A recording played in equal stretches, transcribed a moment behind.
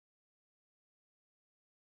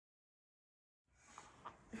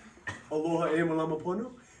Aloha e malama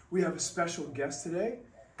pono. We have a special guest today,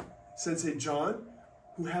 Sensei John,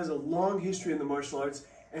 who has a long history in the martial arts,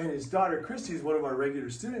 and his daughter Kristi is one of our regular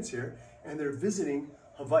students here, and they're visiting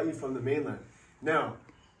Hawaii from the mainland. Now,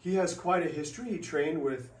 he has quite a history. He trained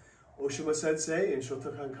with Oshima Sensei in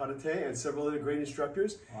Shotokan Karate and several other great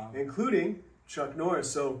instructors, including Chuck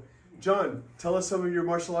Norris. So, John, tell us some of your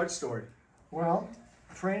martial arts story. Well,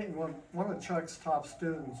 one of Chuck's top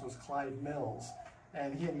students was Clyde Mills,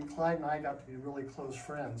 and Clyde and I got to be really close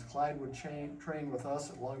friends. Clyde would train with us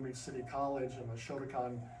at Long Beach City College in the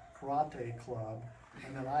Shotokan Karate Club,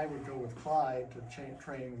 and then I would go with Clyde to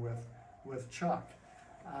train with Chuck.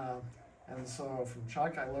 And so from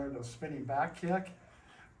Chuck I learned a spinning back kick,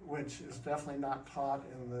 which is definitely not taught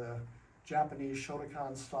in the Japanese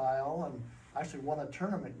Shotokan style, and I actually won a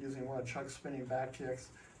tournament using one of Chuck's spinning back kicks.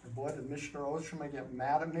 And boy, did Mr. Oshima get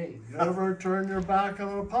mad at me. Never turn your back on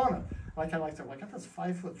an opponent. I kind of like, I got this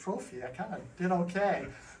 5-foot trophy. I kind of did okay,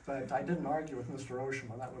 but I didn't argue with Mr.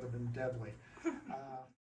 Oshima. That would have been deadly.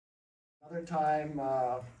 Another time,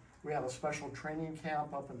 we had a special training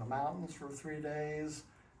camp up in the mountains for 3 days,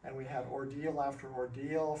 and we had ordeal after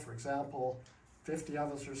ordeal. For example, 50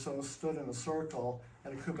 of us or so stood in a circle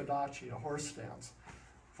at a kubadachi, a horse stance,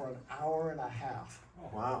 for an hour and a half. Oh,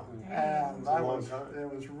 wow. And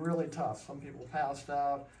it was really tough. Some people passed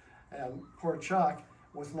out, and poor Chuck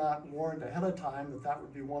was not warned ahead of time that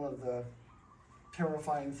would be one of the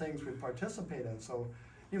terrifying things we'd participate in. So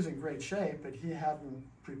he was in great shape, but he hadn't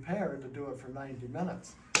prepared to do it for 90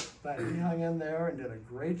 minutes. But he hung in there and did a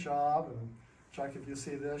great job. And Chuck, if you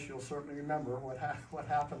see this, you'll certainly remember what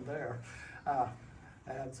happened there.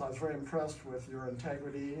 And so I was very impressed with your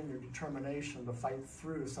integrity and your determination to fight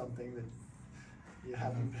through something that you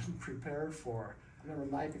haven't been prepared for. I remember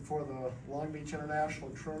the night before the Long Beach International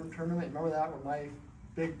Tournament, remember that, when my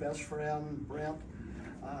big best friend, Brent,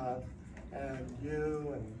 and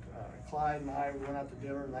you and Clyde and I, we went out to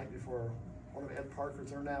dinner the night before one of Ed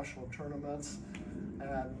Parker's international tournaments,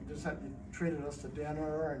 and you treated us to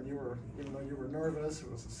dinner, and even though you were nervous,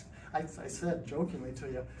 I said jokingly to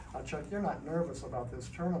you, Chuck, you're not nervous about this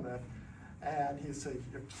tournament. And he said,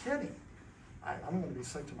 you're kidding. I'm going to be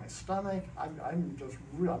sick to my stomach. I'm not going to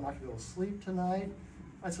be able to sleep tonight.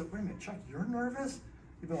 I said, wait a minute, Chuck, you're nervous?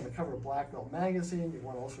 You've been on the cover of Black Belt magazine, you've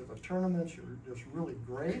won all sorts of tournaments, you're just really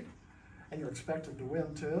great, and you're expected to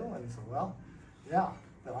win too. And he said, well, yeah,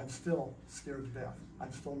 but I'm still scared to death.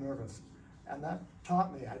 I'm still nervous. And that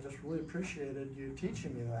taught me, I just really appreciated you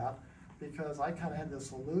teaching me that, because I kind of had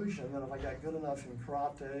this illusion that if I got good enough in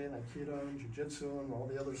karate and aikido and jiu-jitsu and all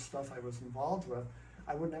the other stuff I was involved with,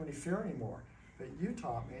 I wouldn't have any fear anymore. But you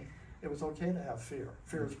taught me it was okay to have fear.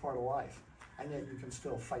 Fear is part of life, and yet you can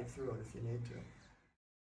still fight through it if you need to.